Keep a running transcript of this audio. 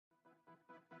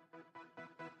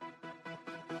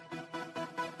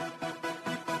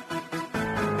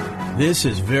This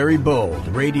is Very Bold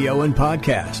Radio and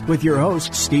Podcast with your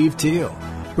host, Steve Teal,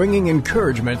 bringing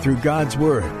encouragement through God's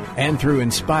Word and through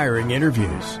inspiring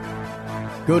interviews.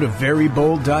 Go to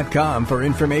verybold.com for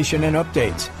information and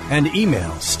updates, and email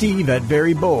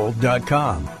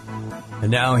steve@verybold.com.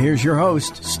 And now here's your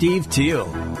host, Steve Teal.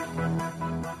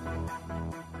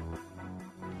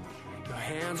 My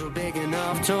hands were big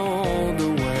enough to hold the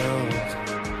world,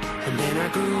 and then I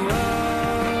grew up,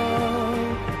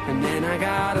 and then I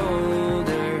got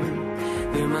older,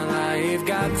 then my life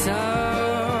got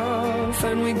tough,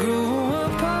 and we grew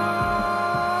apart.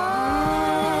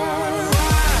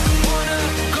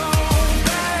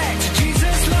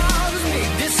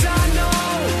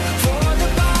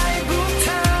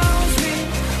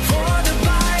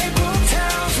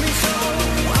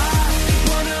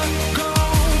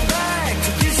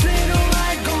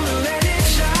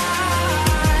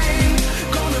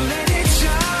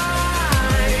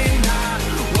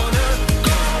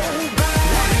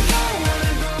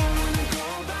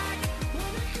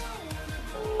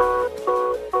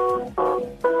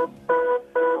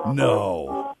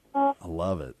 No. I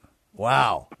love it.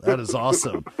 Wow. That is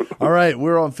awesome. All right.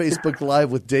 We're on Facebook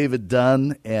Live with David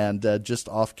Dunn, and just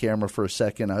off camera for a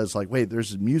second, I was like, wait,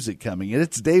 there's music coming. And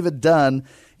it's David Dunn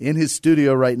in his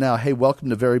studio right now. Hey, welcome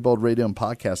to Very Bold Radio and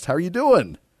Podcast. How are you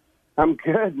doing? I'm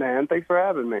good, man. Thanks for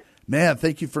having me. Man,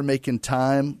 thank you for making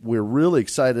time. We're really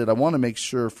excited. I want to make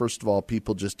sure, first of all,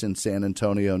 people just in San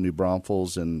Antonio, New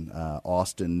Braunfels, and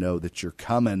Austin know that you're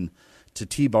coming to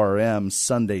T-Bar-M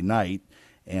Sunday night.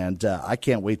 And I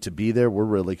can't wait to be there. We're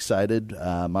really excited.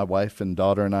 My wife and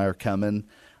daughter and I are coming.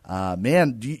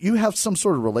 Man, do you have some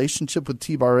sort of relationship with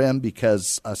T-Bar-M?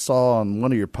 Because I saw on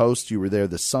one of your posts you were there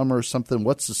this summer or something.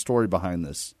 What's the story behind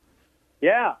this?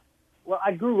 Yeah. Well,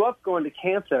 I grew up going to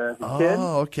camp there as a kid.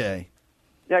 Oh, okay.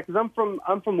 Yeah, because I'm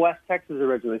from West Texas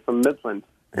originally, from Midland.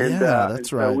 And,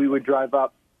 that's right. So we would drive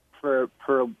up for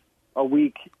a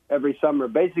week every summer,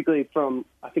 basically from,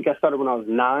 I think I started when I was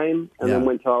 9 and then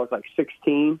went till I was like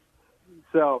 16.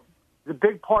 So the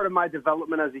big part of my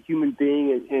development as a human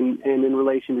being and in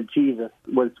relation to Jesus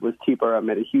was T-Bar-M.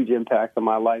 Made a huge impact on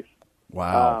my life.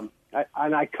 Wow.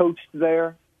 I coached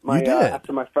there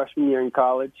after my freshman year in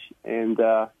college, and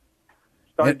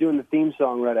started doing the theme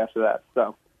song right after that.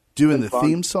 So doing the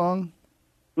theme song?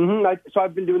 Mm-hmm. So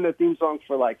I've been doing the theme song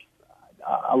for like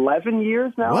 11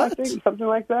 years now, What? I think, something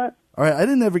like that. All right, I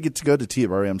didn't ever get to go to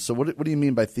T-Bar-M, so what do you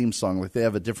mean by theme song? Like they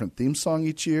have a different theme song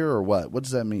each year, or what? What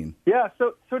does that mean? Yeah,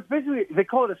 so it's basically, they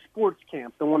call it a sports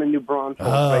camp, the one in New Braunfels.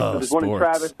 Oh, right? So there's one in sports.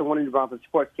 Travis, the one in New Braunfels,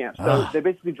 sports camp. So they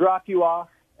basically drop you off,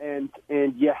 and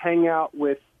you hang out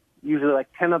with usually like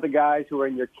 10 other guys who are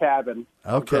in your cabin,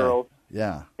 Okay. girls,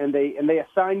 Yeah. and they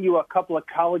assign you a couple of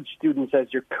college students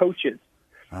as your coaches,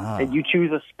 and you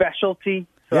choose a specialty.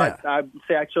 So Yeah. I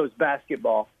say I chose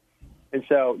basketball. And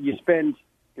so you spend,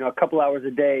 a couple hours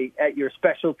a day at your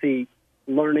specialty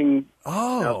learning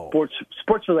sports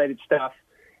related stuff.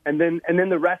 And then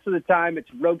the rest of the time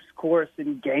it's ropes course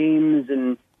and games,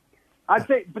 and I'd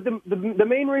say, but the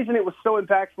main reason it was so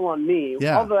impactful on me,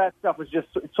 although that stuff was just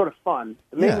sort of fun,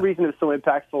 the main reason it was so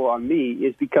impactful on me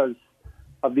is because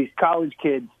of these college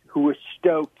kids who were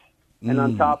stoked and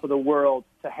on top of the world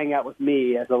to hang out with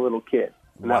me as a little kid.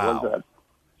 And that was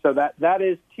so that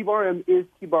is T-Bar-M is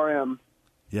T-Bar-M.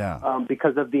 Yeah.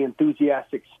 Because of the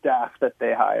enthusiastic staff that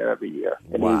they hire every year.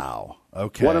 Wow.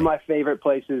 Okay. One of my favorite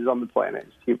places on the planet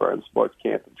is T-Bar-M Sports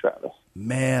Camp in Travis.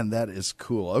 Man, that is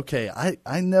cool. Okay, I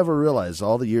never realized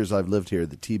all the years I've lived here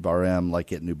that T-Bar-M,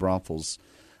 like at New Braunfels,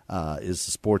 is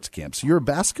the sports camp. So you're a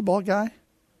basketball guy?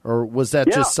 Or was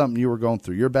that just something you were going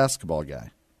through? You're a basketball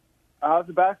guy. I was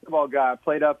a basketball guy. I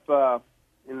played up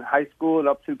in high school and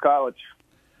up through college.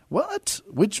 What?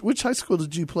 Which high school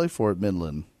did you play for at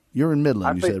Midland? You're in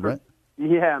Midland, you said, right?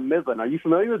 Yeah, Midland. Are you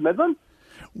familiar with Midland?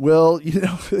 Well,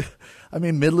 I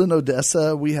mean, Midland,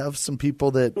 Odessa, we have some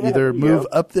people that either move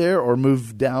up there or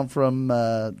move down from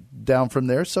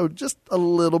there. So just a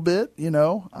little bit,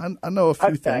 I know a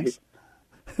few things.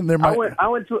 And there might... I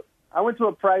went to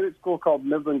a private school called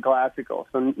Midland Classical.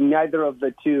 So neither of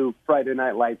the two Friday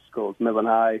Night Lights schools, Midland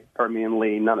High, Permian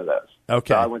Lee, none of those.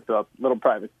 Okay. So I went to a little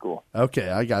private school. Okay,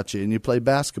 I got you. And you played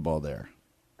basketball there.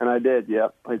 And I did,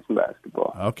 played some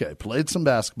basketball. Okay, played some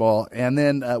basketball. And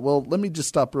then, let me just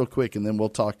stop real quick, and then we'll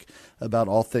talk about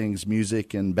all things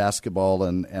music and basketball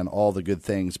and all the good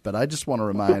things. But I just want to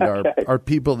remind our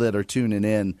people that are tuning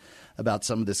in about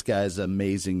some of this guy's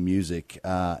amazing music.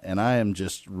 And I am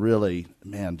just really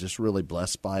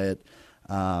blessed by it.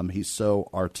 He's so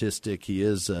artistic. He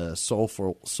is a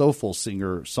soulful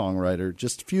singer-songwriter.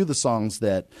 Just a few of the songs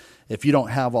that, if you don't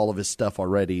have all of his stuff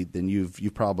already, then you've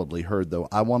probably heard, though.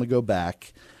 I Want to Go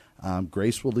Back,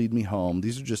 Grace Will Lead Me Home.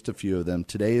 These are just a few of them.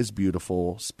 Today is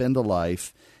Beautiful, Spend a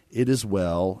Life, It Is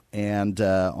Well. And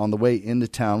on the way into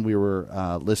town, we were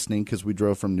listening, because we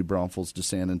drove from New Braunfels to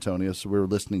San Antonio, so we were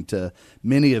listening to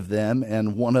many of them.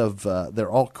 And one of they're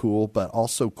all cool, but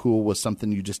also cool was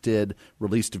something you just did,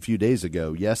 released a few days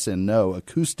ago, Yes and No,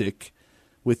 acoustic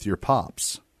with your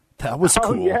pops. That was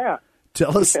cool. Oh, yeah.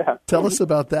 Tell us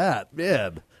about that,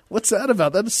 man. What's that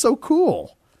about? That is so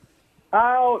cool.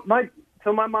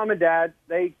 So my mom and dad,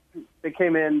 they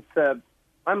came in to.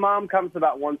 My mom comes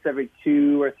about once every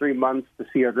 2 or 3 months to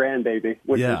see her grandbaby,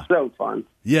 which is so fun.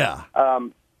 Yeah.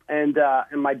 And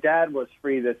my dad was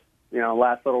free this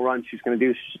last little run she's going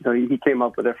to do. So he came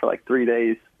up with her for like 3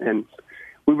 days, and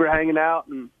we were hanging out,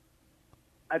 and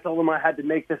I told him I had to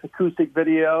make this acoustic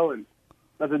video, and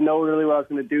I didn't know really what I was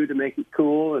going to do to make it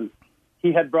cool. And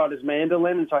he had brought his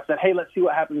mandolin, and so I said, "Hey, let's see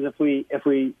what happens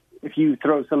if you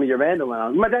throw some of your mandolin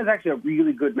on." My dad's actually a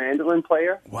really good mandolin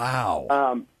player.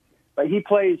 Wow. But he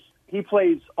plays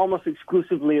almost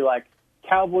exclusively like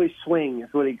cowboy swing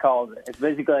is what he calls it. It's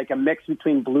basically like a mix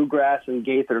between bluegrass and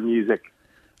Gaither music.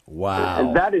 Wow.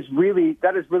 And that is really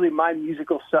my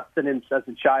musical sustenance as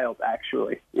a child,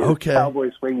 actually. Okay.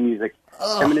 Cowboy swing music.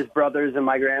 Him and his brothers and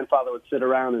my grandfather would sit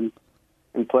around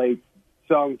and play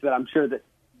songs that I'm sure that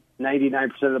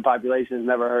 99% of the population has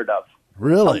never heard of.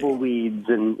 Really? Tumbleweeds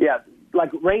and,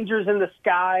 like Rangers in the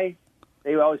Sky.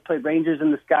 They always played Rangers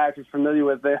in the Sky, if you're familiar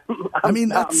with it.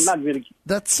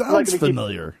 That sounds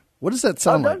familiar. What does that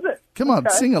sound like? Does it? Come on,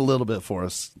 sing a little bit for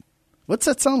us. What's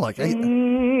that sound like? See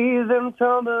them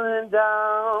tumbling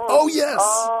down. Oh, yes.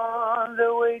 On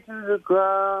the way to the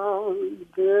ground.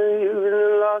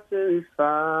 Lost and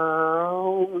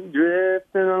found.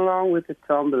 Drifting along with the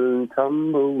tumbling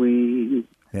tumbleweed.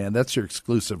 Man, that's your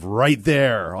exclusive right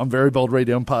there on Very Bold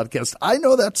Radio and Podcast. I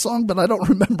know that song, but I don't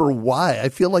remember why. I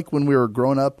feel like when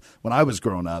I was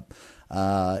growing up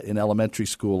in elementary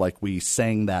school, like we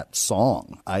sang that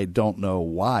song. I don't know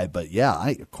why, but yeah,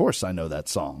 of course I know that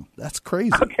song. That's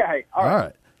crazy. Okay, all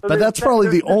right. So but that's probably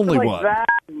the only like one. That,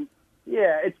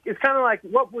 it's kind of like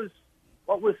what was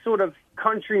sort of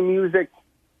country music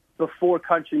before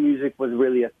country music was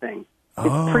really a thing.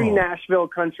 It's pre-Nashville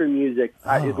country music is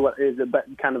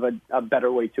kind of a better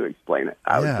way to explain it,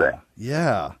 I would say.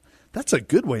 Yeah, that's a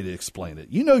good way to explain it.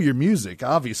 You know your music,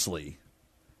 obviously.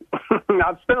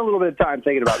 I've spent a little bit of time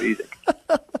thinking about music.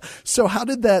 So how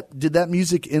did that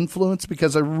music influence?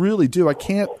 Because I really do. I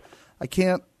can't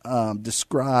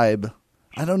describe.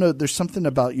 I don't know. There's something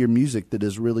about your music that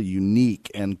is really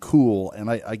unique and cool, and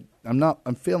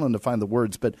I'm failing to find the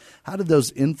words. But how did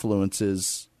those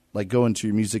influences like go into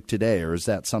your music today, or is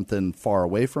that something far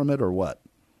away from it, or what?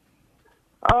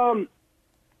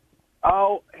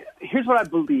 Here's what I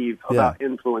believe about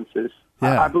influences.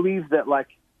 I believe that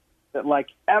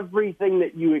everything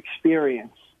that you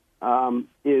experience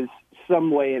is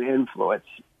some way an influence,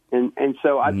 and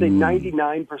so I'd say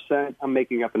 99%. I'm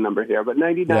making up a number here, but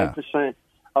 99%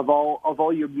 of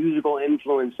all your musical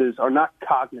influences are not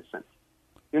cognizant.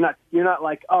 You're not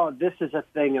like, oh, this is a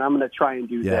thing, and I'm going to try and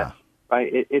do this.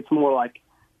 Right? It's more like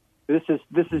this is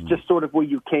just sort of where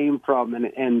you came from, and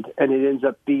it ends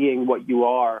up being what you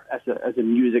are as a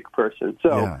music person.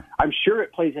 So I'm sure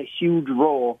it plays a huge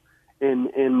role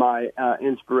in my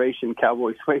inspiration,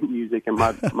 cowboy swing music, and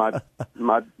my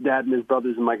dad and his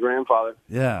brothers and my grandfather.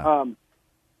 Yeah.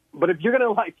 But if you're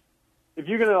gonna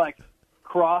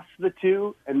cross the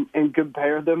two and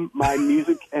compare them, my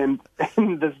music and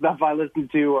the stuff I listened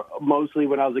to mostly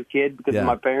when I was a kid because of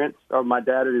my parents or my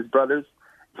dad and his brothers,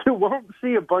 you won't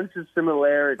see a bunch of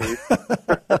similarities.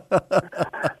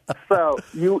 So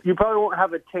you probably won't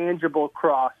have a tangible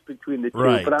cross between the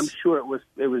two, but I'm sure it was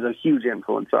a huge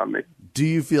influence on me. Do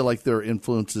you feel like there are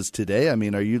influences today? I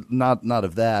mean, are you not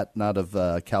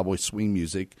of cowboy swing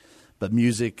music, but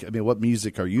music? I mean, what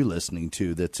music are you listening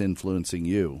to that's influencing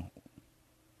you?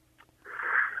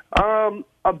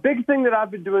 A big thing that I've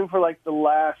been doing for like the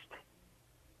last,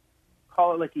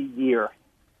 call it like a year,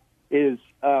 is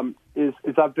I've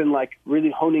been like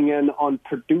really honing in on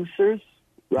producers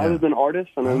rather than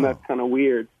artists. I know that's kind of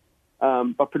weird,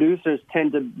 but producers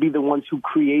tend to be the ones who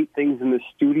create things in the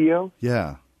studio.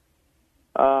 Yeah.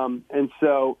 And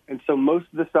so most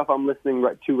of the stuff I'm listening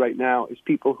to right now is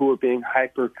people who are being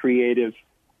hyper creative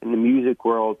in the music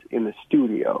world in the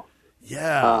studio.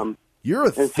 Yeah. You're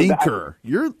a thinker.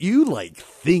 You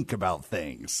think about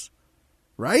things,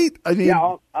 right? I mean,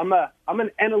 yeah, I'm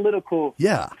an analytical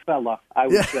fella, I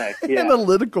would say. Yeah.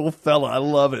 Analytical fella. I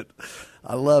love it.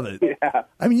 Yeah.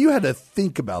 I mean, you had to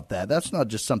think about that. That's not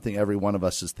just something every one of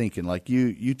us is thinking. Like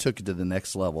you took it to the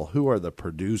next level. Who are the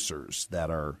producers that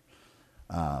are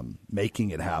making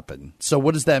it happen? So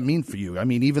what does that mean for you? I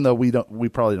mean, even though we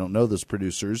probably don't know those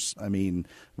producers, I mean,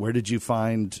 where did you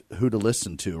find who to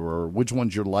listen to, or which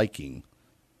ones you're liking?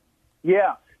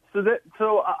 Yeah.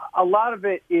 So a lot of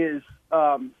it is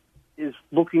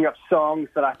looking up songs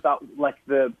that I thought like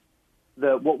the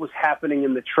what was happening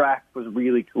in the track was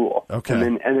really cool. Okay.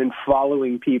 And then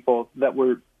following people that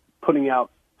were putting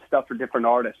out stuff for different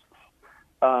artists.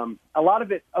 A lot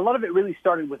of it really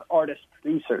started with artist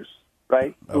producers,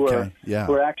 right? Who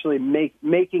are actually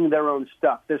making their own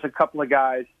stuff. There's a couple of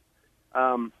guys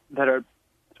that are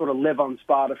sort of live on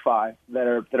Spotify that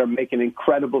are making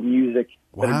incredible music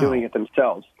that are doing it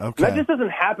themselves. Okay. And that just doesn't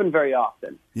happen very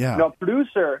often. Yeah. You know, a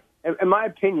producer, in my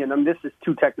opinion, I mean, this is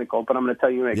too technical, but I'm going to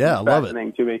tell you, it's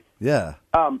fascinating to me. Yeah.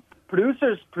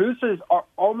 Producers are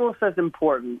almost as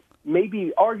important,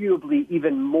 maybe arguably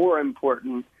even more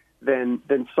important than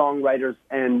songwriters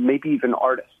and maybe even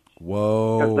artists.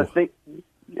 Whoa.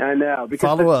 I know, because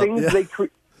Follow the up. things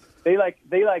they like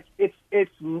it's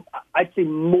I'd say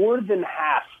more than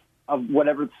half of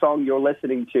whatever song you're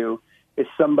listening to is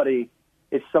somebody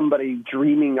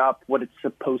dreaming up what it's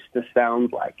supposed to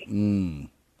sound like.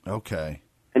 Okay.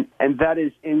 And that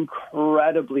is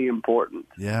incredibly important.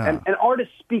 Yeah. And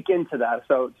artists speak into that.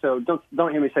 So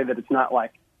don't hear me say that it's not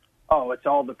like, oh, it's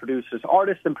all the producers.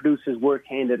 Artists and producers work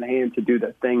hand in hand to do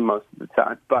their thing most of the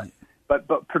time.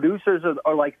 But producers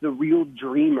are like the real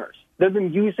dreamers. They're the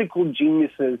musical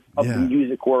geniuses of the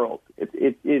music world.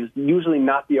 It is usually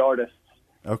not the artists.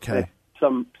 Okay.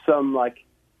 It's some like,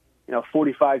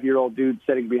 45-year-old dude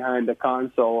sitting behind a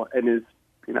console in his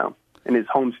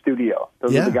home studio.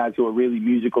 Those are the guys who are really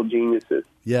musical geniuses.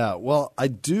 Yeah, well, I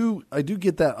do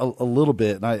get that a little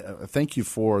bit, and I thank you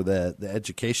for the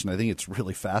education. I think it's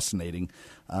really fascinating.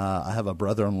 I have a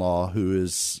brother-in-law who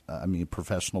is, a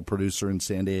professional producer in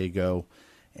San Diego,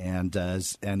 and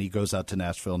he goes out to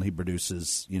Nashville and he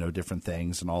produces, different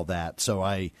things and all that. So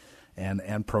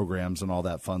and programs and all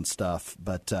that fun stuff.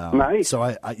 But nice. So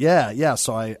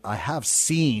I have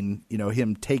seen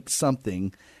him take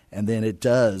something. And then it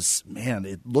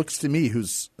looks to me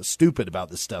who's stupid about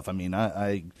this stuff. I mean,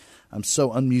 I'm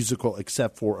so unmusical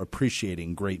except for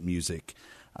appreciating great music.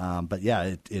 But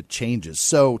yeah, it changes.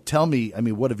 So tell me,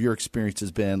 what have your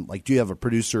experiences been? Like, do you have a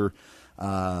producer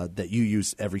that you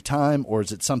use every time? Or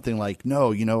is it something like,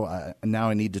 no, now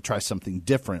I need to try something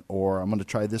different, or I'm going to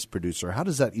try this producer? How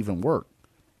does that even work?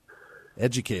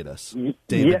 Educate us,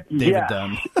 David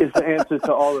Dunn. Is the answer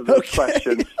to all of those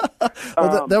questions.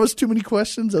 Well, that was too many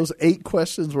questions. Those 8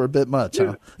 questions were a bit much.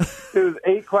 It was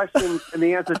 8 questions, and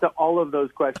the answer to all of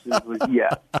those questions was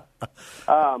yes.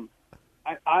 I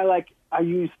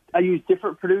use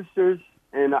different producers,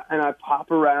 and I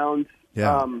pop around.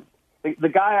 Yeah. The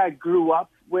guy I grew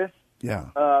up with,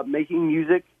 making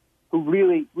music, who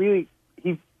really,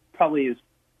 he probably is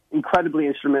incredibly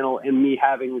instrumental in me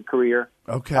having a career.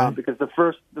 Okay. Because the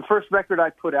first record I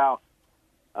put out,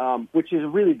 which is a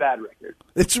really bad record.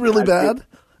 It's really bad?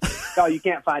 No, you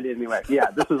can't find it anywhere. Yeah,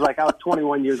 this was like I was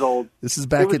 21 years old. This is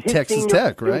back at Texas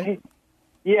Tech, right?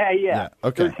 Yeah.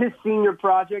 Okay. It was his senior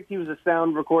project. He was a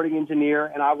sound recording engineer,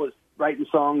 and I was writing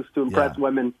songs to impress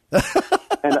women.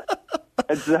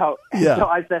 And so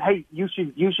I said, hey, you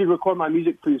should record my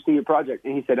music for your senior project.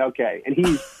 And he said, okay. And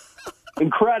he's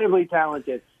incredibly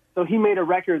talented. So he made a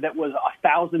record that was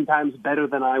 1,000 times better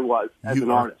than I was as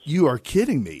an artist. You are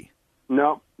kidding me.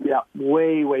 No, yeah,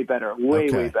 way better. Way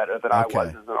better than I was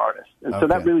as an artist. And so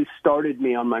that really started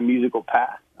me on my musical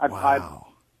path.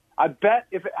 I bet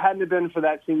if it hadn't been for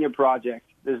that senior project,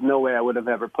 there's no way I would have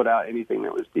ever put out anything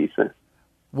that was decent.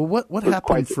 Well, what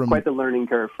happened from quite the learning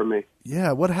curve for me?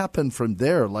 Yeah, what happened from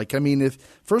there? Like, if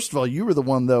first of all, you were the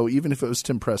one though, even if it was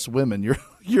to impress women,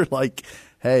 you're like,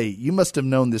 hey, you must have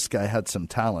known this guy had some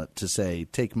talent to say,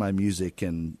 take my music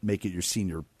and make it your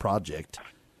senior project.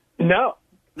 No,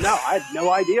 I had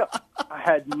no idea. I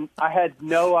had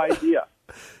no idea.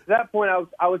 At that point,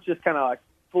 I was just kind of like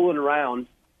fooling around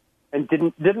and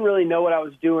didn't really know what I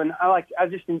was doing. I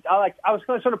was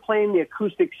sort of playing the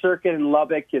acoustic circuit in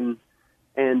Lubbock and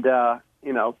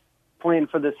playing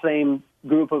for the same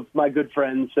group of my good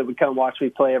friends that would come watch me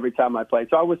play every time I played.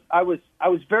 So I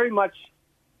was very much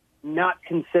not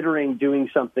considering doing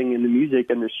something in the music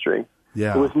industry.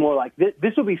 Yeah. It was more like,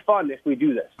 this will be fun if we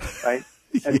do this, right?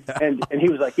 And he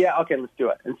was like, yeah, okay, let's do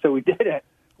it. And so we did it.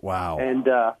 Wow. And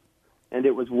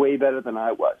it was way better than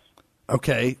I was.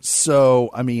 Okay, so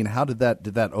I mean, how did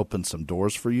that open some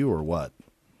doors for you, or what?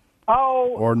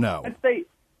 Oh, or no? I'd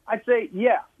say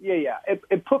yeah.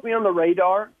 It put me on the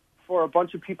radar for a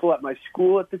bunch of people at my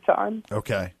school at the time.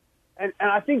 Okay, and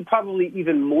I think probably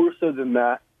even more so than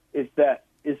that is that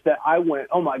I went,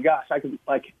 oh my gosh, I could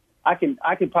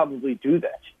probably do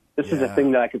this. This is a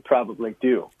thing that I could probably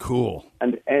do. Cool.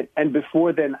 And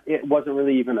before then, it wasn't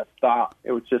really even a thought.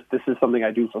 It was just, this is something I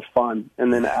do for fun.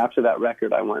 And then after that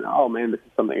record, I went, oh man, this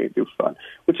is something I do for fun.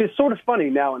 Which is sort of funny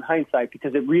now in hindsight,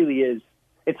 because it really is.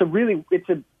 It's a really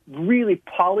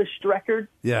polished record.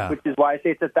 Yeah. Which is why I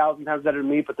say it's 1,000 times better than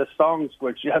me. But the songs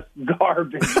were just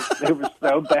garbage. They were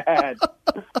so bad.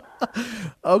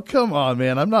 Oh, come on,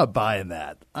 man! I'm not buying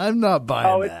that. I'm not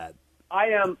buying that.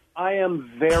 I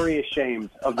am very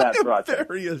ashamed of that project.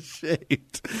 Very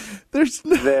ashamed. There's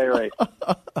no... Very.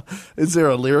 Is there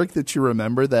a lyric that you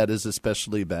remember that is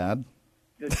especially bad?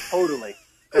 Totally.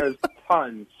 There's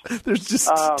tons. There's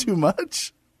just too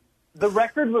much. The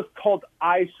record was called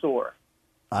Eyesore.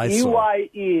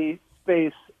 EYE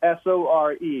space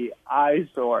SORE.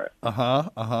 Eyesore.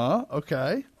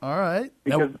 Okay. All right.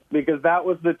 Because that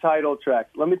was the title track.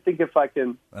 Let me think if I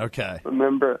can. Okay.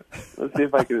 Remember. Let's see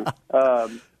if I can.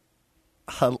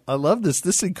 I love this.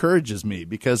 This encourages me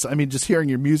because, I mean, just hearing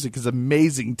your music is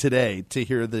amazing today to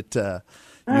hear that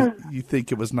you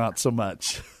think it was not so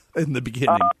much in the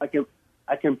beginning. I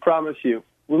can promise you,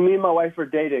 when me and my wife were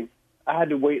dating, I had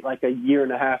to wait like a year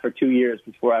and a half or 2 years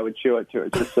before I would show it to her,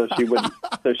 just so she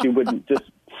wouldn't just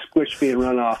squish me and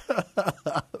run off.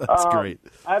 That's great.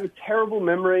 I have a terrible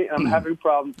memory, and I'm having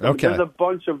problems. Okay. There's a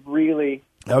bunch of really.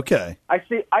 Okay. I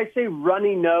say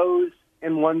runny nose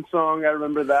in one song. I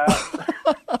remember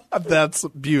that. That's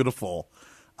beautiful.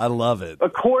 I love it. A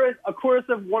chorus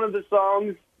of one of the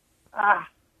songs. That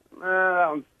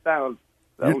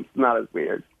one's not as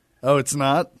weird. Oh, it's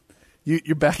not?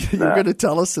 You're back. You're going to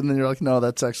tell us, and then you're like, no,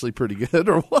 that's actually pretty good,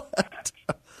 or what?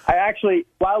 I actually,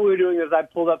 while we were doing this, I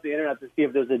pulled up the internet to see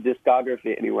if there's a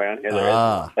discography anywhere on here. There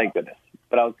isn't, thank goodness.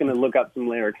 But I was going to look up some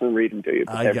lyrics and read them to you.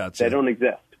 I got you. They don't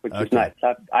exist, which is nice.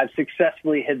 I've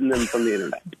successfully hidden them from the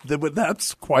internet.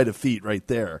 That's quite a feat right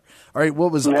there. All right,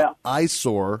 what was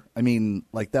Eyesore? I mean,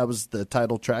 like that was the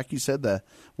title track you said?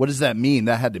 What does that mean?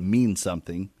 That had to mean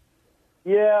something.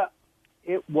 Yeah,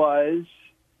 it was.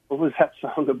 What was that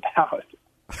song about?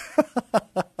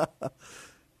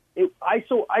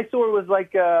 Eyesore was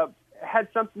like had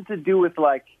something to do with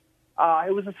like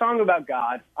it was a song about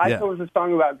God. Eyesore was a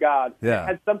song about God. Yeah. It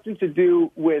had something to do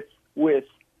with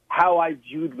how I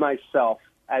viewed myself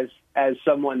as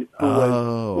someone who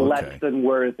was less than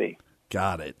worthy.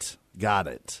 Got it.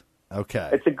 Okay.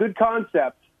 It's a good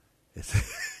concept.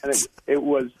 And it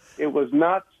was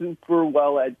not super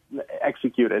well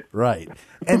executed. Right.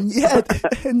 And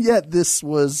yet this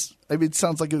was, I mean, it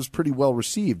sounds like it was pretty well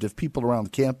received. If people around the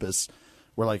campus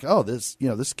were like, oh, this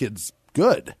kid's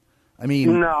good. I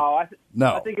mean, no.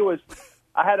 I think it was,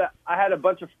 I had a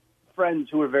bunch of friends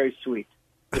who were very sweet,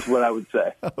 is what I would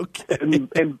say. Okay.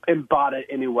 And bought it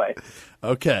anyway.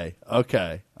 Okay. All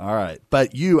right.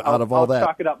 But you, out of all that. I'll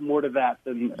chalk it up more to that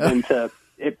than to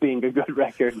it being a good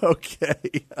record.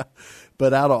 Okay.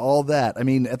 But out of all that, I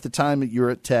mean, at the time that you were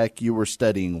at Tech, you were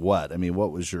studying what? I mean,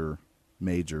 what was your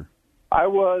major? I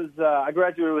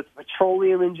graduated with a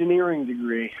petroleum engineering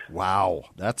degree. Wow.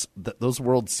 Those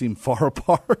worlds seem far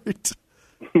apart.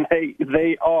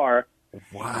 They are.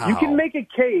 Wow. You can make a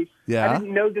case. Yeah. I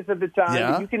didn't know this at the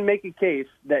time, but you can make a case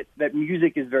that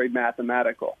music is very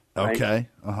mathematical. Right? Okay.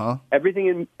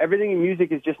 Everything in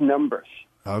music is just numbers.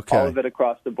 Okay. All of it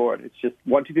across the board. It's just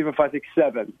 1, 2, 3, 4, 5, 6,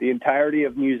 7. The entirety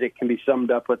of music can be summed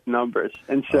up with numbers.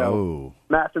 And so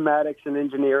mathematics and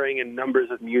engineering and numbers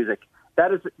of music,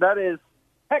 that is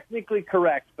technically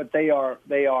correct, but they are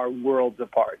worlds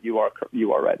apart. You are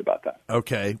right about that.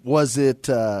 Okay. Was it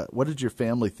what did your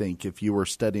family think if you were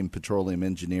studying petroleum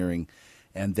engineering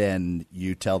and then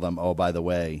you tell them, "Oh, by the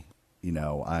way,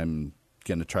 I'm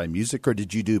going to try music," or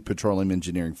did you do petroleum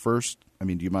engineering first? I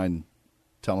mean, do you mind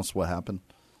telling us what happened?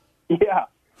 Yeah.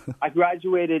 I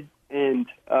graduated and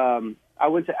I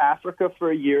went to Africa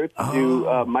for a year to do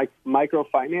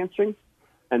microfinancing.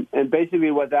 And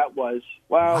basically what that was,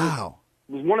 it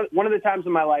was one of the times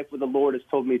in my life where the Lord has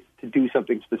told me to do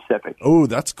something specific. Oh,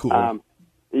 that's cool. And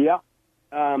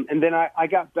then I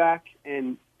got back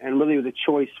and really the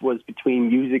choice was between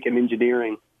music and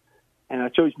engineering. And I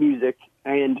chose music.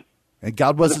 And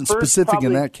God wasn't specific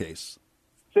in that case.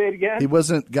 Say it again?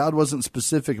 God wasn't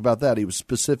specific about that. He was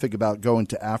specific about going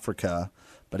to Africa,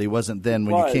 but he wasn't then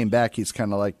when you came back, he's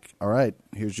kind of like, all right,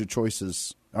 here's your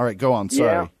choices. All right, go on.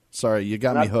 Sorry, you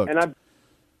got me hooked. And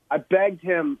I begged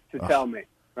him to tell me.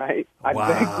 right? I Wow.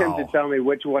 begged him to tell me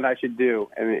which one I should do,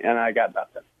 and I got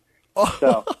nothing.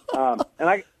 So, and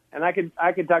I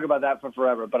could talk about that for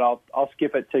forever, but I'll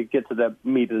skip it to get to the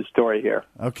meat of the story here.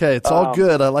 Okay, it's all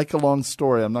good. I like a long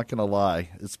story. I'm not going to lie;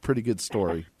 it's a pretty good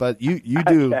story. But you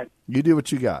do Okay. you do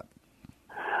what you got.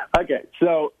 Okay,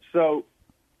 so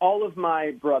all of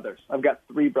my brothers, I've got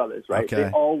 3 brothers, right? Okay. They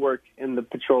all work in the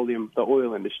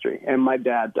oil industry, and my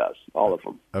dad does, all of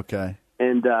them. Okay.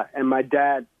 And my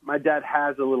dad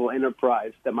has a little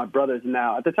enterprise that my brothers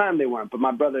now, at the time they weren't, but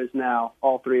my brothers now,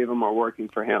 all 3 of them are working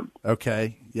for him.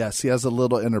 Okay. Yes, he has a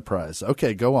little enterprise.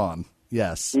 Okay, go on.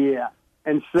 Yes. Yeah.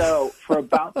 And so for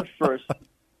about the first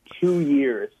 2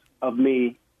 years of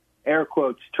me, air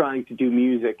quotes, trying to do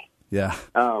music, Yeah.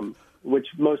 which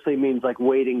mostly means like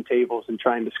waiting tables and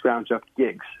trying to scrounge up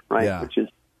gigs, right? Yeah.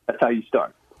 That's how you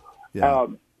start. Yeah.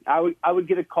 I would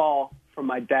get a call from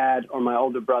my dad or my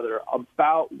older brother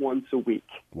about once a week,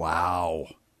 Wow.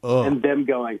 Ugh. and them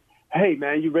going, "Hey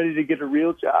man, you ready to get a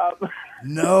real job?"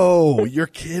 No, you're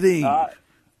kidding.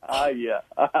 Yeah.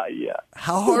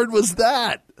 How hard was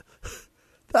that?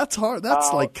 That's hard.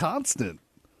 That's like constant.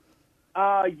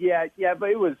 Yeah, but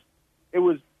it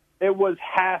was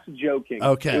half joking.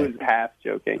 Okay. It was half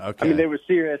joking. Okay. I mean, they were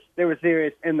serious. They were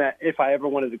serious in that if I ever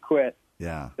wanted to quit,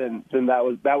 Yeah. then that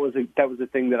was a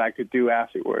thing that I could do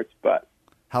afterwards. But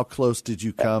How close did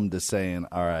you come to saying,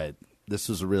 all right, this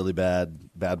was a really bad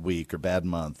week or bad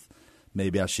month.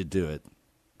 Maybe I should do it.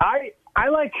 I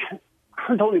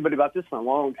haven't told anybody about this in a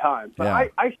long time, but Yeah.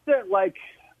 I set like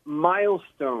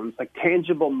milestones, like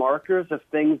tangible markers of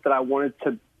things that I wanted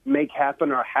to make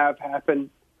happen or have happen.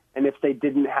 And if they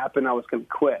didn't happen, I was going to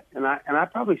quit. And I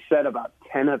probably set about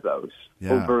 10 of those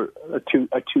Yeah. over a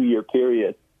 2-year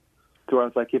period. So I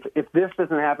was like, if this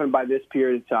doesn't happen by this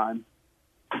period of time,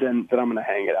 then I'm going to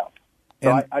hang it up. So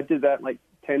And- I did that like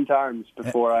 10 times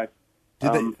before I.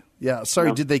 Did they? Yeah. Sorry.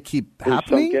 no. Did they keep It was sunk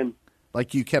happening? in.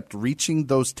 Like you kept reaching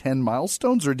those 10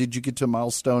 milestones, or did you get to a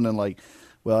milestone and like,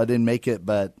 well, I didn't make it,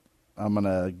 but I'm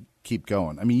gonna keep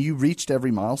going? I mean, you reached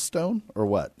every milestone, or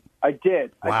what? I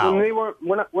did. Wow. And they weren't.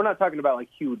 We're not talking about like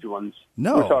huge ones.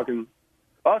 No. We're talking.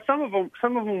 Well, some of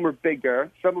them were bigger.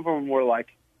 Some of them were like.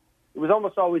 It was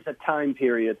almost always a time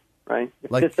period, right?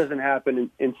 If Like- this doesn't happen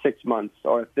in 6 months,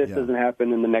 or if this Yeah. doesn't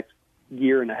happen in the next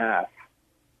year and a half,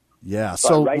 Yeah. so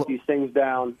So I write these things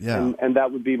down, Yeah. and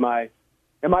that would be my.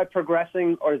 Am I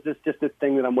progressing, or is this just a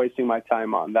thing that I'm wasting my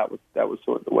time on? That was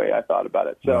sort of the way I thought about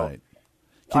it. So, right.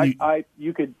 Can you-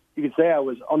 you could say I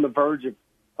was on the verge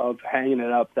of hanging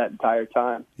it up that entire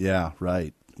time. Yeah.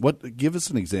 Right. Give us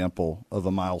an example of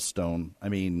a milestone. I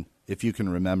mean, if you can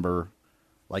remember,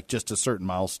 like just a certain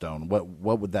milestone, what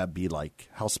would that be like?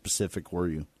 How specific were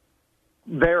you?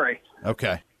 Very.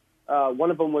 Okay.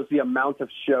 One of them was the amount of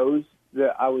shows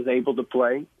that I was able to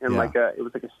play in Yeah. it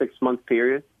was like a 6-month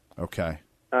period. Okay.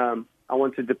 I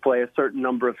wanted to play a certain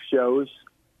number of shows.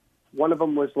 One of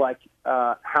them was like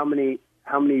how many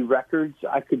records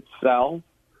I could sell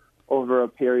over a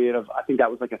period of, I think that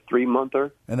was like a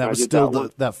 3-monther. And that I was did still that one.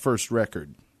 that first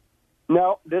record.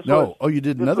 No, this No. was. Oh, you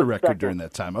did this another was record second. during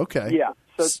that time. Okay. Yeah.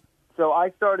 So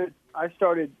I started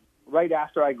right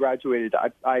after I graduated.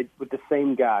 I with the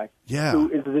same guy. Yeah. Who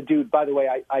is the dude? By the way,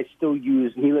 I still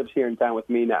use. He lives here in town with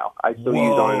me now. I still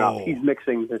use on and off. Whoa. He's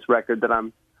mixing this record that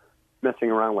I'm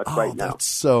messing around with Oh, right now. that's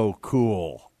so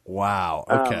cool. Wow.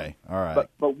 Okay. All right.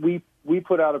 But we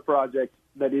put out a project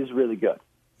that is really good.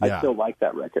 Yeah. I still like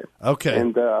that record. Okay.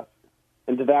 And that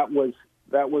was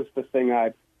the thing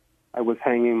I was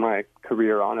hanging my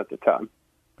career on at the time.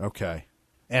 Okay.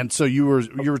 And so you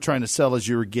were trying to sell as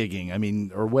you were gigging. I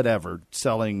mean, or whatever,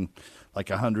 selling like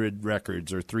 100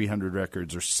 records or 300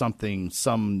 records or something,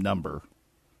 some number.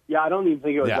 Yeah, I don't even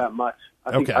think it was Yeah. that much.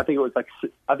 I think it was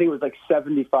like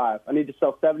 75. I need to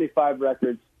sell 75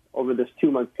 records over this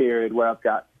 2-month period where I've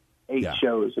got 8 Yeah.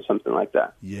 shows or something like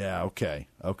that. Yeah. Okay.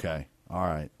 Okay. All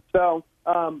right. So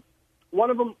one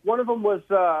of them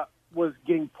was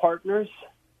getting partners.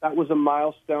 That was a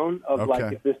milestone of like,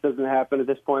 Okay. if this doesn't happen at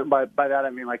this point. By that I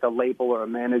mean like a label or a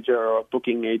manager or a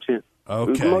booking agent. It was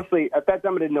Okay. mostly at that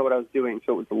time I didn't know what I was doing,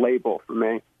 so it was a label for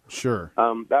me. Sure.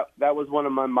 That was one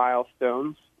of my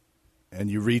milestones. And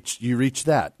you reached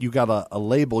that. You got a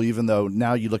label, even though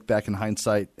now you look back in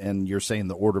hindsight and you're saying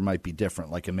the order might be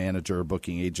different, like a manager or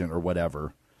booking agent or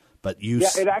whatever. But you Yeah,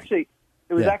 it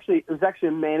was Yeah. actually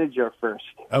a manager first.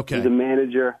 Okay. It was a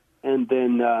manager, and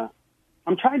then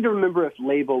I'm trying to remember if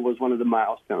label was one of the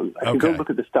milestones. I can go Okay. look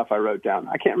at the stuff I wrote down.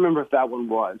 I can't remember if that one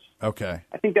was. Okay.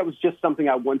 I think that was just something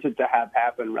I wanted to have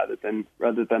happen rather than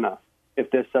if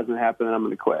this doesn't happen, then I'm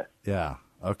going to quit. Yeah.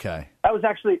 Okay. That was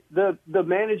actually the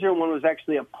manager one was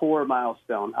actually a poor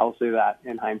milestone. I'll say that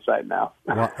in hindsight now.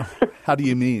 Well, how do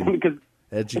you mean? Because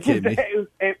educate me.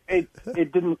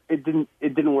 It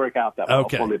didn't work out that well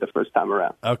for me the first time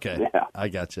around. Okay. Yeah. I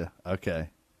got you. Okay.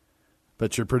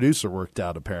 But your producer worked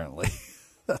out apparently.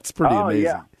 That's pretty amazing.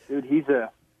 Yeah, dude, he's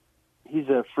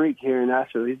a freak here in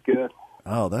Nashville. He's good.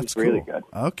 Oh, that's cool. Really good.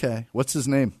 Okay. What's his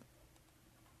name?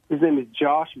 His name is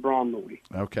Josh Bromley.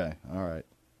 Okay. All right.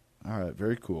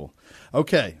 Very cool.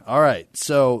 Okay. All right.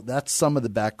 So that's some of the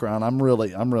background. I'm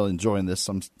really enjoying this.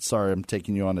 I'm sorry I'm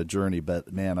taking you on a journey,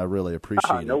 but man, I really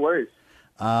appreciate it. No worries.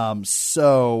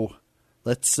 So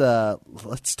let's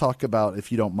talk about,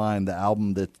 if you don't mind, the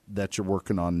album that you're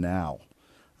working on now.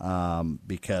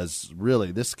 Because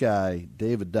really, this guy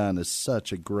David Dunn is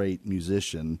such a great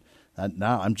musician.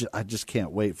 Now I just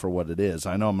can't wait for what it is.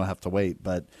 I know I'm gonna have to wait,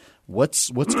 but what's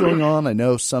going on? I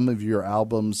know some of your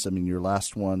albums. I mean, your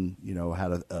last one,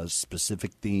 had a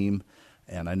specific theme,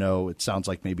 and I know it sounds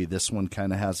like maybe this one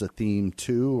kind of has a theme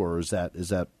too. Or is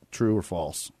that true or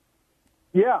false?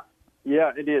 Yeah,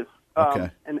 it is. Okay.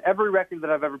 And every record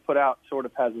that I've ever put out sort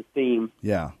of has a theme.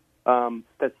 Yeah.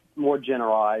 That's more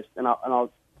generalized, and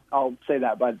I'll say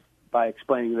that by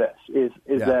explaining this is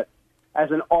that as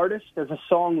an artist, as a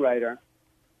songwriter,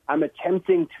 I'm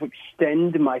attempting to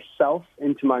extend myself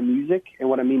into my music, and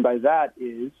what I mean by that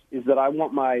is that I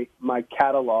want my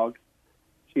catalog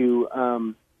to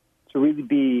really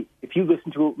be. If you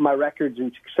listen to my records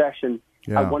in succession,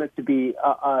 I want it to be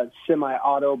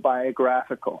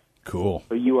semi-autobiographical. Cool.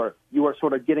 So you are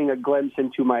sort of getting a glimpse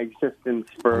into my existence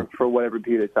for whatever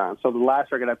period of time. So the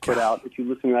last record I put out, if you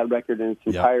listen to that record in its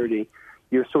entirety,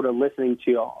 you're sort of listening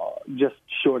to just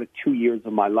short of 2 years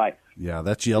of my life. Yeah,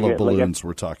 that's Yellow Balloons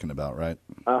we're talking about, right?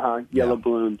 Yellow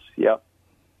Balloons. Yep.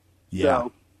 Yeah.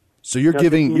 So you're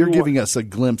giving us a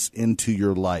glimpse into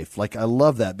your life. Like, I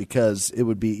love that, because it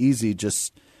would be easy.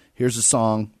 Just here's a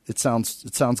song. It sounds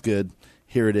good.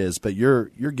 Here it is. But you're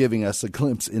giving us a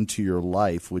glimpse into your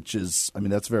life, which is, I mean,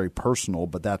 that's very personal,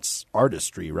 but that's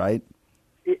artistry, right?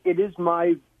 It is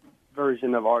my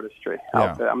version of artistry.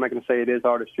 Yeah. I'm not going to say it is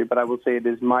artistry, but I will say it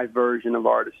is my version of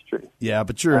artistry. Yeah,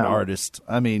 but you're an artist.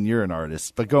 I mean, you're an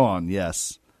artist. But go on,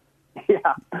 yes.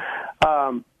 Yeah.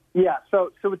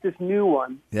 So with this new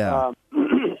one,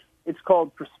 it's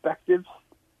called Perspectives.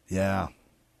 Yeah.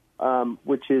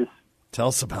 Which is, tell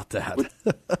us about that.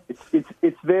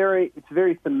 it's very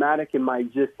thematic in my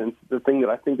existence. The thing that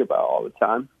I think about all the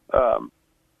time,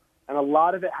 and a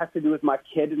lot of it has to do with my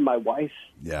kid and my wife.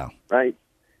 Yeah. Right.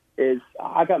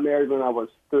 I got married when I was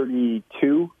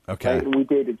 32. Okay. Right? And we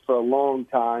dated for a long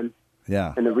time.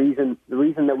 Yeah. And the reason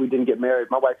that we didn't get married,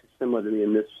 my wife is similar to me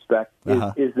in this respect,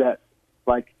 is that,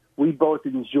 like, we both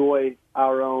enjoy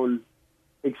our own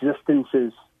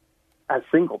existences as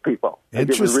single people. Like,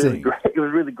 interesting. It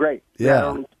was really great. Yeah. We had our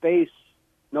own space.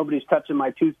 Nobody's touching my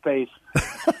toothpaste.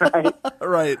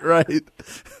 Right? Right.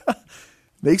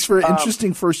 Makes for an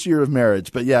interesting first year of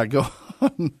marriage, but yeah, go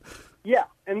on. Yeah,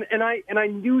 and I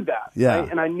knew that. Yeah.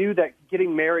 Right? And I knew that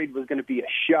getting married was going to be a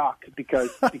shock because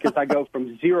I go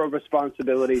from zero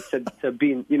responsibility to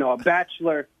being, a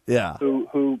bachelor. Yeah.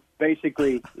 Who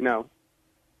basically,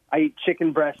 I eat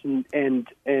chicken breast and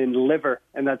liver,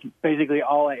 and that's basically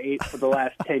all I ate for the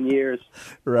last 10 years.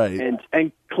 Right.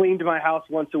 And cleaned my house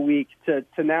once a week to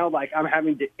now, like, I'm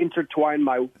having to intertwine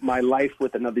my life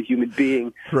with another human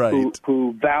being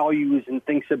who values and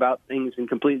thinks about things in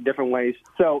completely different ways.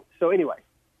 So anyway,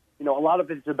 a lot of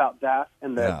it is about that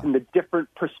and the different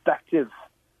perspectives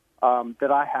that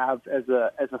I have as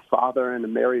a father and a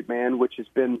married man, which has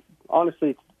been,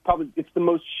 honestly, it's the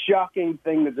most shocking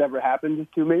thing that's ever happened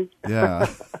to me. Yeah.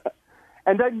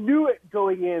 And I knew it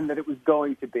going in that it was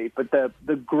going to be, but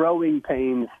the growing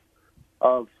pains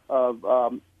of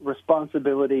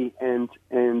responsibility and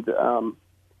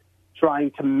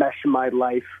trying to mesh my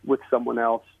life with someone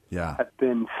else have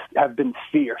been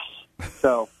fierce.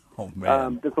 So oh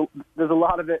man, there's a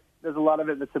lot of it. There's a lot of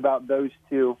it that's about those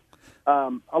two.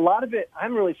 A lot of it, I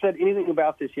haven't really said anything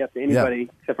about this yet to anybody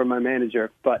except for my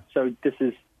manager. But so this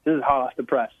is hot off the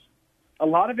press. A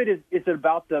lot of it is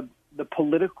about the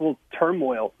political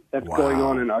turmoil that's going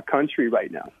on in our country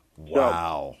right now.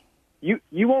 Wow. So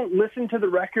you won't listen to the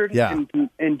record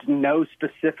and know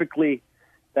specifically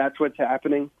that's what's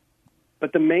happening.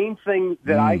 But the main thing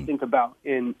that I think about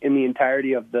in the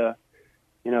entirety of the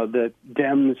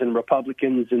Dems and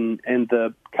Republicans and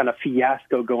the kind of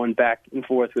fiasco going back and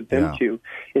forth with them two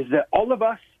is that all of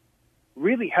us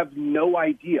really have no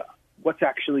idea what's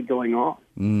actually going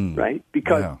on, right?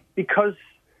 Because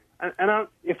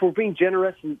if we're being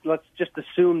generous, and let's just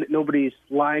assume that nobody's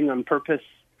lying on purpose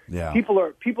Yeah.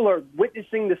 People are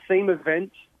witnessing the same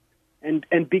event, and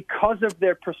because of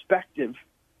their perspective,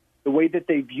 the way that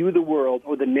they view the world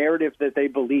or the narrative that they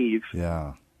believe,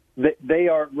 Yeah. that they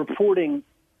are reporting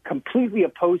completely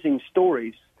opposing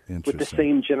stories with the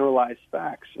same generalized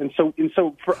facts. And so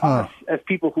for us, as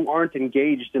people who aren't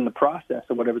engaged in the process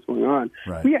of whatever's going on,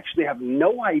 Right. we actually have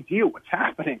no idea what's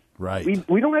happening. Right.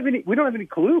 We don't have any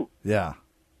clue. Yeah.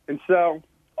 And so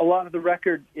a lot of the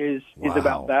record is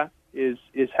about that. Is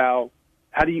how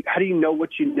do you know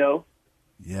what you know?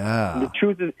 Yeah. And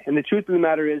the truth of the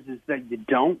matter is that you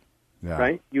don't. Yeah.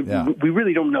 Right? Yeah. We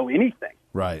really don't know anything.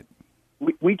 Right.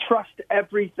 We trust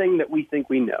everything that we think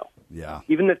we know. Yeah.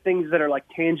 Even the things that are like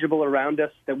tangible around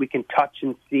us that we can touch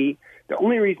and see. The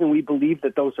only reason we believe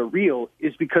that those are real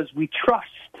is because we trust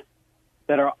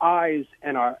that our eyes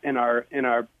and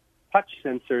our touch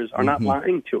sensors are not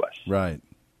lying to us. Right.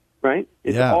 Right?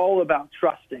 It's all about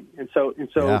trusting. And so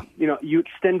you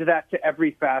extend that to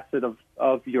every facet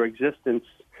of your existence,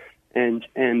 and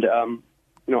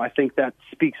I think that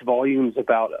speaks volumes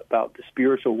about the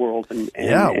spiritual world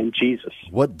and Jesus.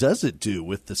 What does it do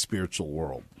with the spiritual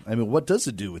world? I mean, what does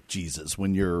it do with Jesus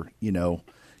when you're,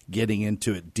 getting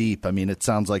into it deep? I mean, it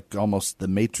sounds like almost the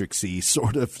Matrix-y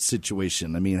sort of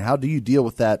situation. I mean, how do you deal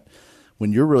with that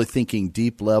when you're really thinking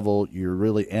deep level, you're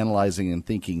really analyzing and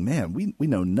thinking, man, we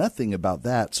know nothing about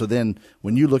that. So then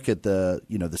when you look at the,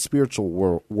 the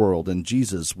spiritual world and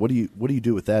Jesus, what do you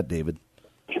do with that, David?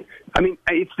 I mean,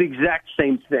 it's the exact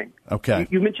same thing. Okay.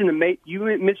 You mentioned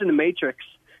the Matrix,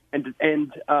 and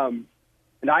I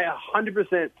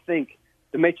 100% think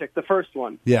the Matrix, the first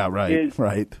one, is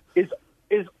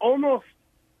almost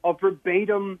a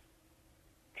verbatim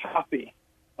copy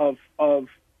of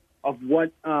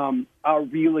what our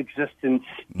real existence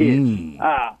is.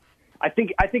 I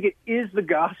think it is the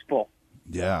gospel.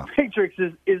 Yeah. Matrix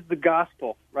is the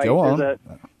gospel, right? Go on.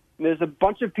 There's a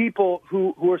bunch of people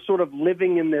who are sort of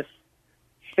living in this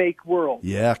fake world.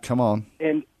 Yeah, come on.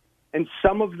 And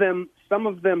some of them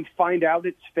find out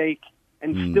it's fake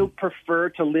and still prefer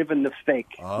to live in the fake.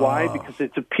 Oh. Why? Because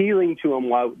it's appealing to them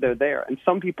while they're there. And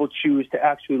some people choose to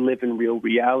actually live in real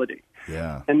reality.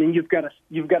 Yeah. And then you've got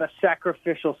a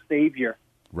sacrificial savior,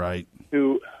 right?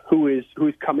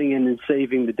 Who's coming in and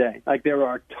saving the day. Like, there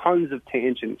are tons of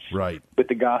tangents, right, with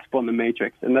the gospel and the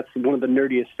Matrix, and that's one of the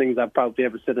nerdiest things I've probably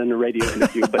ever said in a radio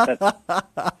interview. But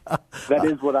that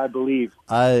is what I believe.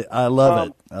 I love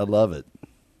it. I love it.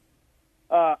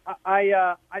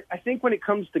 I think when it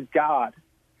comes to God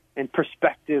and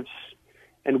perspectives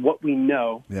and what we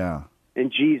know,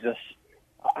 in Jesus,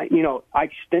 I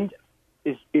extend it.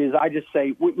 Is I just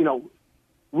say, we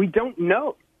don't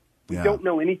know. We don't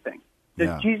know anything.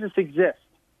 Does Jesus exist?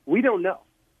 We don't know.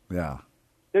 Yeah.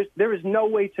 There is no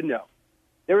way to know.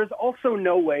 There is also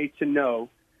no way to know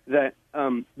that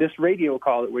this radio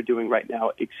call that we're doing right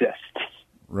now exists.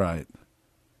 Right.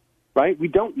 Right? We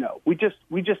don't know. We just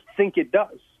think it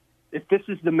does. If this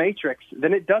is the Matrix,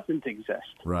 then it doesn't exist.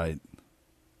 Right.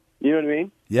 You know what I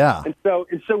mean? Yeah. And so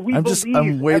we believe.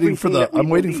 I'm waiting for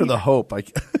the hope.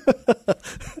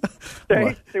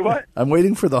 Say what? I'm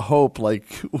waiting for the hope.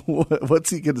 Like,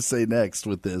 what's he going to say next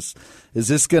with this? Is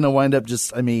this going to wind up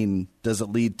just? I mean, does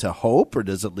it lead to hope, or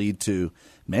does it lead to,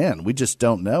 man, we just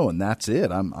don't know, and that's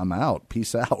it. I'm out.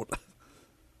 Peace out.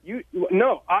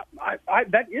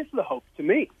 That is the hope to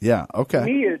me. Yeah.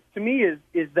 Okay. To me is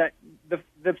that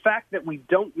the fact that we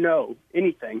don't know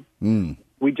anything,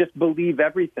 we just believe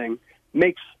everything,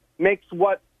 makes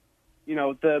what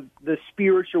the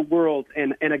spiritual world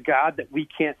and a God that we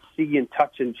can't see and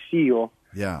touch and feel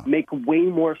make way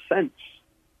more sense.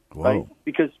 Whoa. Right?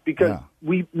 Because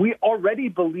we already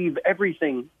believe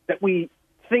everything that we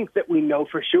think that we know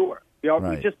for sure.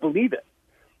 We just believe it,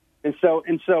 and so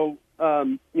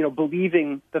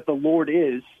believing that the Lord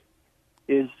is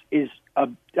a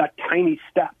tiny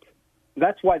step.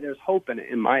 That's why there's hope in it,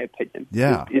 in my opinion.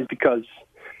 Yeah, is because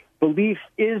belief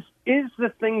is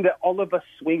the thing that all of us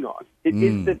swing on. It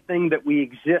is the thing that we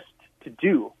exist to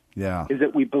do. Yeah, is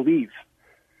that we believe.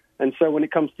 And so when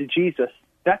it comes to Jesus,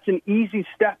 that's an easy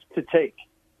step to take.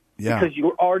 Yeah, because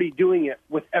you're already doing it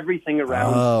with everything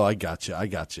around. Oh, I got you.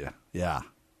 Yeah.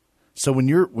 So when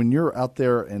you're out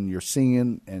there and you're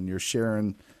singing and you're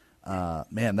sharing,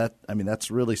 that's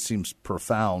really seems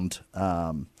profound.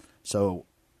 So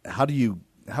how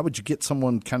would you get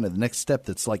someone kind of the next step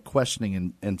that's like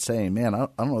questioning and saying, man, I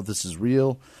don't know if this is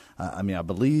real. I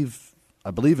believe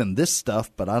in this stuff,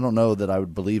 but I don't know that I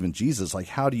would believe in Jesus. Like,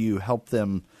 how do you help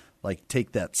them like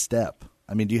take that step?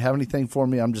 I mean, do you have anything for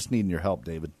me? I'm just needing your help,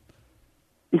 David.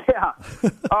 Yeah.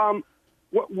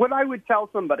 What I would tell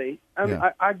somebody,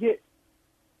 I get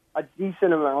a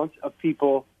decent amount of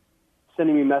people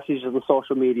sending me messages on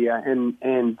social media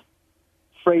and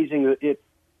phrasing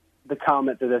the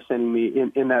comment that they're sending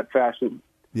me in that fashion.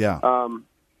 Yeah.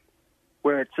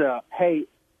 Where it's, hey,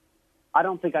 I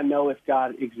don't think I know if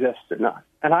God exists or not.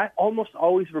 And I almost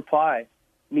always reply,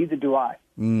 neither do I.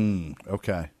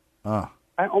 Okay.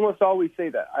 I almost always say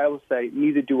that. I always say,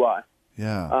 neither do I.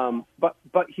 Yeah.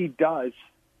 But he does.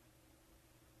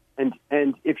 And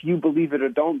if you believe it or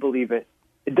don't believe it,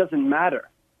 it doesn't matter,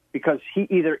 because he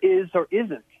either is or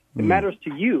isn't. It matters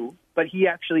to you, but he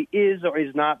actually is or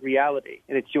is not reality,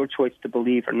 and it's your choice to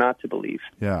believe or not to believe.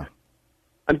 Yeah.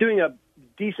 I'm doing a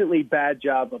decently bad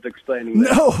job of explaining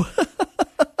this. No.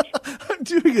 I'm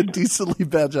doing a decently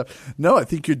bad job. No, I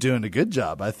think you're doing a good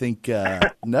job. I think,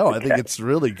 I think it's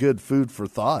really good food for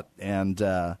thought. And,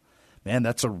 man,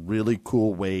 that's a really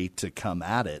cool way to come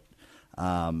at it.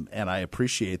 And I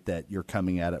appreciate that you're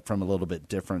coming at it from a little bit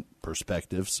different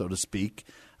perspective, so to speak.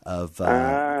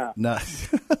 No,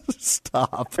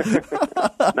 stop.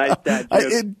 Nice dad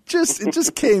joke. It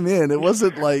just came in. It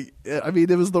wasn't like,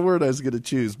 it was the word I was going to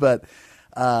choose, but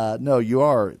no, you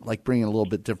are like bringing a little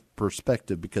bit different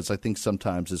perspective, because I think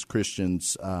sometimes as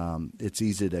Christians, it's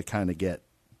easy to kind of get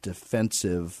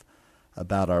defensive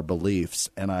about our beliefs,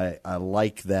 and I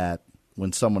like that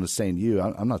when someone is saying to you,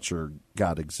 I'm not sure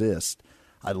God exists.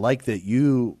 I like that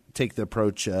you take the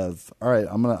approach of, all right,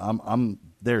 I'm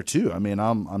there too.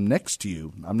 I'm next to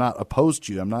you. I'm not opposed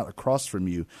to you. I'm not across from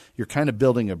you. You're kind of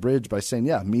building a bridge by saying,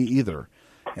 yeah, me either.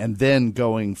 And then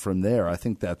going from there. I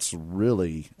think that's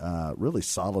really, really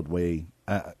solid way,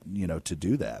 to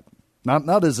do that.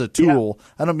 Not as a tool. Yeah.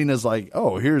 I don't mean as like,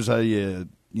 oh, here's how you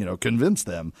convince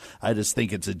them. I just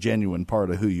think it's a genuine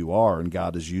part of who you are, and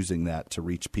God is using that to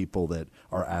reach people that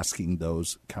are asking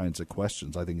those kinds of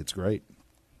questions. I think it's great.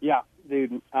 Yeah,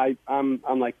 dude, I'm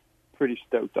like pretty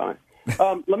stoked on it.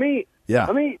 Let me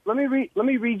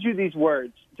read you these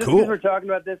words. Just cool. Because we're talking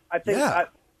about this, I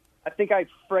think I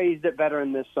phrased it better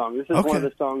in this song. This is one of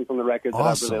the songs on the record that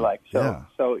I really like.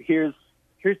 So here's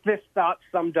this thought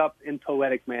summed up in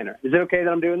poetic manner. Is it okay that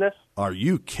I'm doing this? Are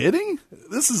you kidding?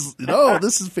 This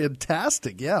is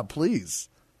fantastic. Yeah, please.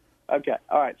 Okay.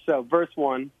 All right. So verse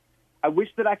 1, I wish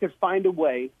that I could find a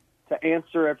way to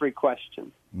answer every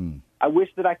question. I wish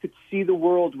that I could see the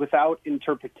world without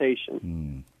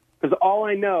interpretation. Because all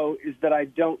I know is that I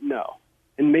don't know.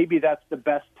 And maybe that's the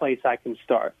best place I can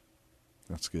start.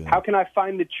 That's good. How can I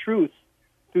find the truth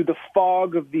through the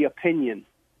fog of the opinion?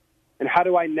 And how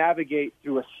do I navigate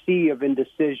through a sea of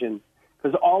indecision?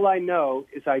 Because all I know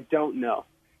is I don't know.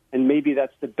 And maybe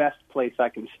that's the best place I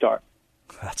can start.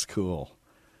 That's cool.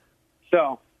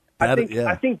 So I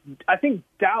think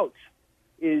doubt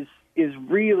is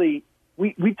really,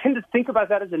 we tend to think about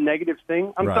that as a negative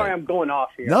thing. I'm sorry, I'm going off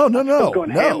here. No. I'm going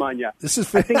ham on you. This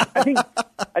is. I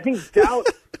think doubt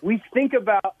we think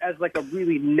about as like a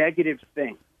really negative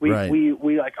thing. We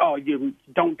like, oh, you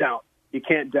don't doubt. You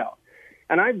can't doubt.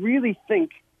 And I really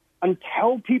think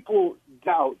until people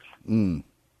doubt,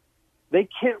 they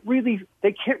can't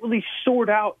really sort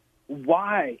out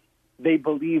why they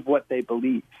believe what they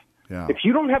believe. Yeah. If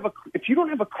you don't have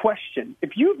a question,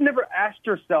 if you've never asked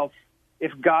yourself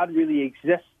if God really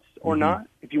exists or not,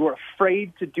 if you were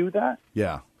afraid to do that,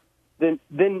 then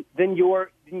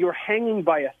you're hanging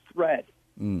by a thread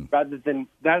rather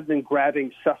than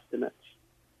grabbing sustenance.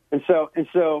 And so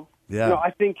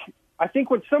I think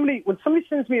when somebody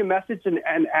sends me a message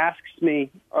and asks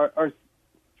me or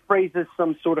phrases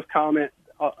some sort of comment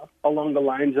along the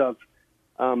lines of,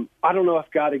 I don't know if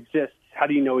God exists. How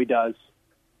do you know he does?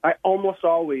 I almost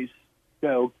always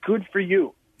go, good for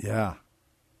you. Yeah.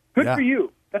 Good for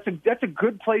you. That's a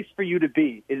good place for you to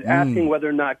be, is asking whether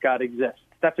or not God exists.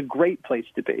 That's a great place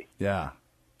to be. Yeah.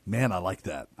 Man, I like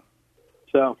that.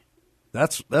 So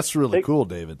that's really cool,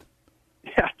 David.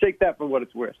 Yeah, take that for what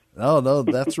it's worth. No,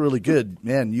 that's really good.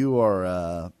 Man, you are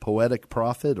a poetic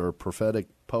prophet or prophetic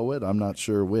poet. I'm not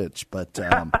sure which, but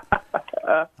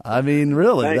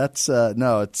really, Thanks.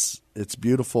 That's it's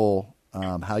beautiful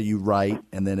how you write,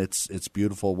 and then it's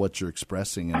beautiful what you're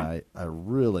expressing, and I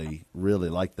really, really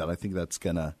like that. I think that's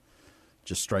gonna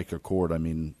just strike a chord. I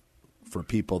mean, for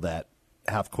people that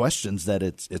have questions, that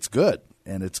it's good,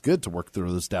 and it's good to work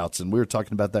through those doubts. And we were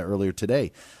talking about that earlier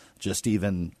today. Just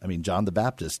even, John the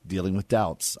Baptist dealing with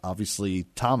doubts. Obviously,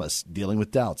 Thomas dealing with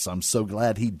doubts. I'm so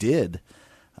glad he did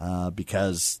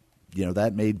because,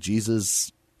 that made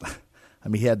Jesus,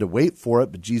 he had to wait for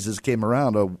it, but Jesus came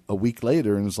around a week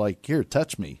later and was like, here,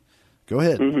 touch me. Go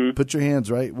ahead. Put your hands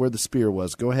right where the spear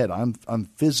was. Go ahead. I'm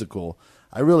physical.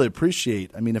 I really appreciate,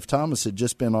 if Thomas had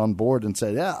just been on board and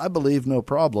said, yeah, I believe, no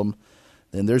problem,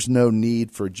 then there's no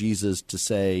need for Jesus to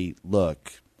say,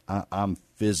 look, I'm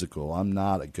physical. I'm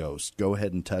not a ghost. Go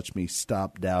ahead and touch me.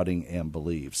 Stop doubting and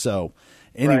believe. So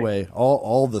anyway, right.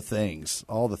 all the things.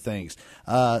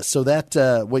 So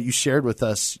that what you shared with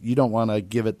us, you don't want to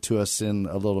give it to us in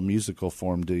a little musical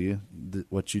form, do you?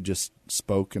 What you just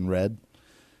spoke and read?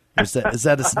 Is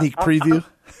that a sneak preview?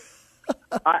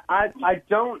 I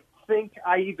don't think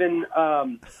I even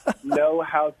know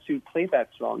how to play that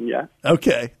song yet.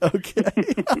 Okay.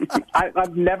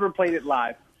 I've never played it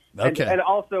live. Okay. And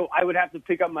also, I would have to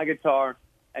pick up my guitar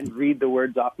and read the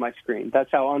words off my screen. That's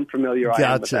how unfamiliar I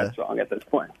am with that song at this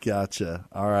point. Gotcha.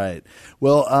 All right.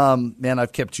 Well, man,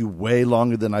 I've kept you way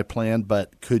longer than I planned,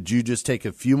 but could you just take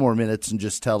a few more minutes and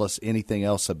just tell us anything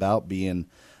else about being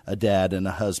a dad and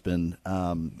a husband?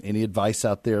 Any advice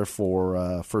out there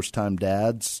for first-time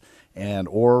dads and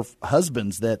or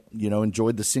husbands that,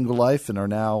 enjoyed the single life and are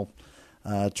now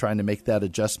trying to make that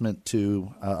adjustment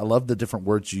to I love the different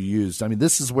words you used. I mean,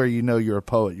 this is where you're a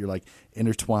poet. You're like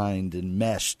intertwined and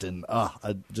meshed and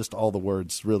just all the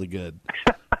words really good.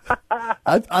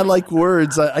 I like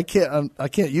words. I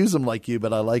can't use them like you,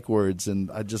 but I like words,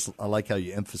 and I like how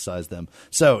you emphasize them.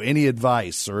 So any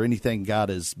advice or anything God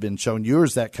has been showing you, or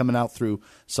is that coming out through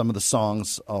some of the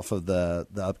songs off of the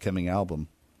upcoming album?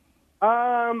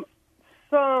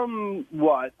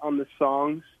 Somewhat on the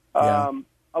songs. Yeah.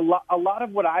 A lot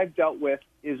of what I've dealt with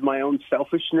is my own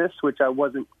selfishness, which I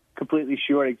wasn't completely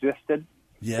sure existed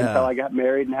until I got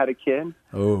married and had a kid.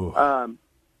 Oh.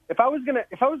 If I was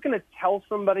gonna tell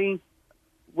somebody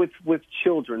with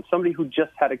children, somebody who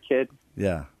just had a kid,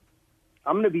 yeah,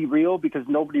 I'm gonna be real because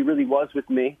nobody really was with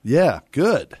me. Yeah,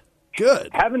 good.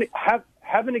 Having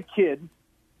a kid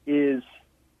is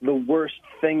the worst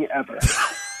thing ever.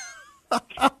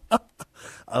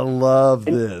 I love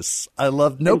this.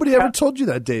 Nobody ever told you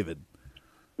that, David.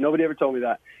 Nobody ever told me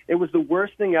that. It was the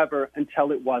worst thing ever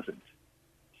until it wasn't.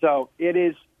 So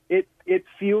it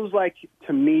feels like,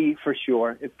 to me for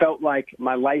sure, it felt like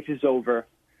my life is over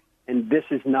and this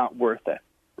is not worth it,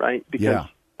 right? Because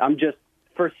I'm just,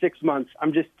 for 6 months,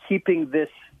 I'm just keeping this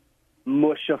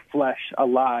mush of flesh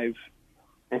alive,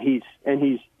 and he's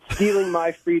stealing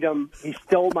my freedom. He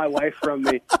stole my wife from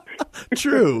me.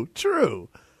 True.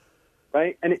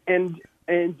 Right?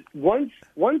 And once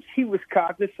he was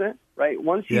cognizant, right?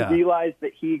 Once he realized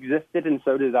that he existed and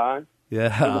so did I,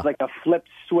 it was like a flipped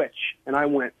switch, and I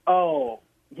went, oh,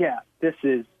 yeah, this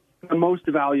is the most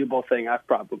valuable thing I've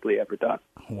probably ever done.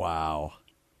 Wow.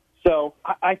 So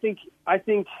I think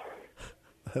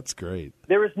that's great.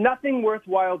 There is nothing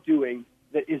worthwhile doing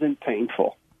that isn't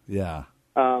painful. Yeah.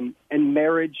 And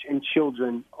marriage and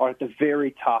children are at the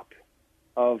very top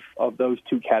of those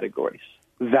two categories,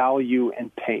 value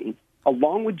and pain,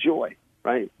 along with joy,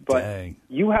 right? But Dang.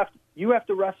 you have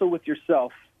to wrestle with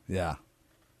yourself. Yeah.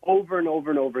 Over and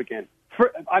over and over again.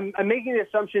 I'm making the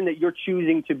assumption that you're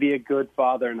choosing to be a good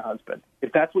father and husband.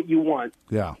 If that's what you want,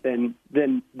 then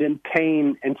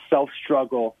pain and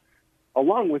self-struggle,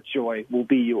 along with joy, will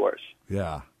be yours.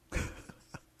 Yeah.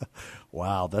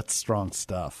 Wow, that's strong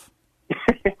stuff.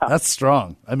 That's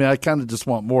strong. I mean, I kind of just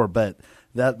want more, but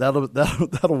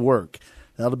that'll work.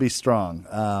 That'll be strong.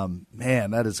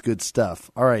 Man, that is good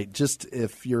stuff. All right, just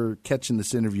if you're catching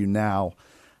this interview now,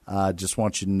 just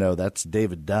want you to know that's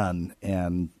David Dunn,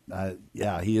 and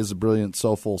he is a brilliant,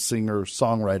 soulful singer,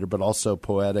 songwriter, but also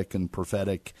poetic and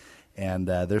prophetic. And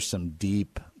there's some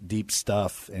deep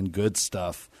stuff and good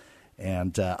stuff.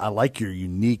 And I like your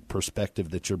unique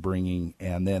perspective that you're bringing,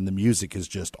 and then the music is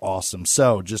just awesome.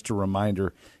 So just a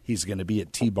reminder, he's going to be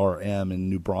at T-Bar M in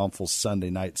New Braunfels Sunday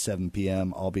night, 7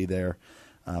 p.m. I'll be there.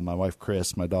 My wife,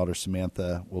 Chris, my daughter,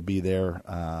 Samantha, will be there.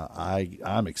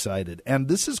 I'm excited. And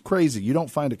this is crazy. You don't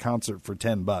find a concert for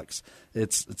 $10.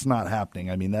 It's not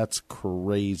happening. I mean, that's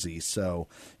crazy. So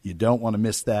you don't want to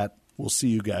miss that. We'll see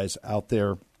you guys out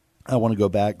there. I want to go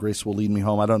back. Grace will lead me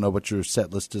home. I don't know what your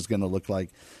set list is going to look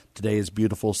like. Today is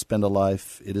Beautiful, Spend a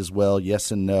Life, It Is Well, Yes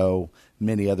and No,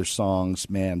 many other songs.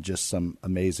 Man, just some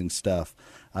amazing stuff.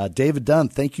 David Dunn,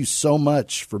 thank you so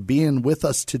much for being with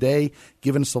us today,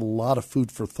 giving us a lot of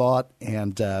food for thought,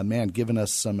 and, giving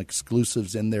us some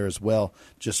exclusives in there as well.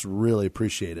 Just really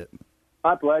appreciate it.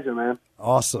 My pleasure, man.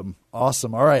 Awesome. All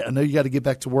right, I know you got to get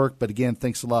back to work, but again,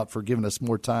 thanks a lot for giving us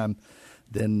more time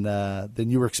than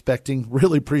you were expecting.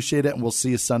 Really appreciate it, and we'll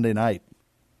see you Sunday night.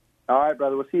 All right,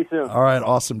 brother. We'll see you soon. All right,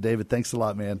 awesome, David. Thanks a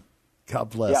lot, man. God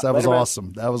bless. Yeah, that was later, awesome.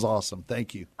 Man. That was awesome.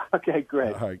 Thank you. Okay,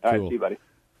 great. All right, cool. All right, see you, buddy.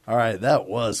 All right, that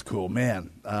was cool, man.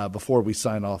 Before we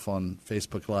sign off on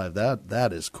Facebook Live,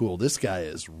 that is cool. This guy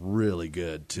is really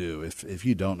good too. If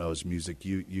you don't know his music,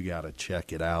 you got to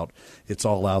check it out. It's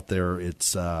all out there.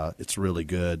 It's really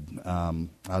good. I'm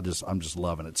just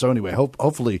loving it. So anyway,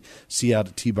 hopefully see you out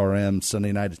at T-Bar M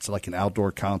Sunday night. It's like an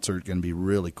outdoor concert, going to be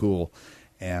really cool.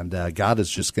 And God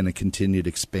is just going to continue to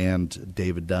expand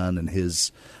David Dunn and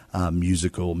his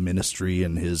musical ministry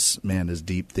and his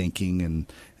deep thinking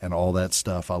and all that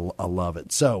stuff. I love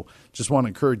it. So just want to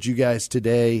encourage you guys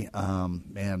today,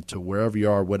 to wherever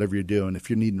you are, whatever you're doing, if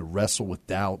you're needing to wrestle with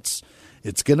doubts,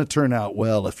 it's going to turn out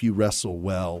well if you wrestle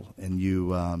well and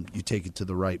you take it to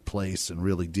the right place and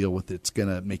really deal with it. It's going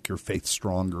to make your faith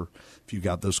stronger if you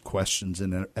got those questions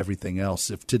and everything else.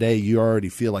 If today you already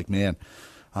feel like, man,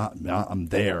 I'm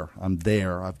there,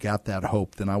 I've got that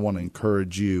hope, then I want to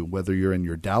encourage you, whether you're in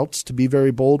your doubts, to be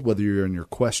very bold, whether you're in your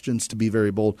questions, to be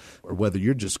very bold, or whether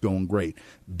you're just going great,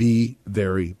 be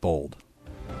very bold.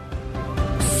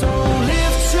 So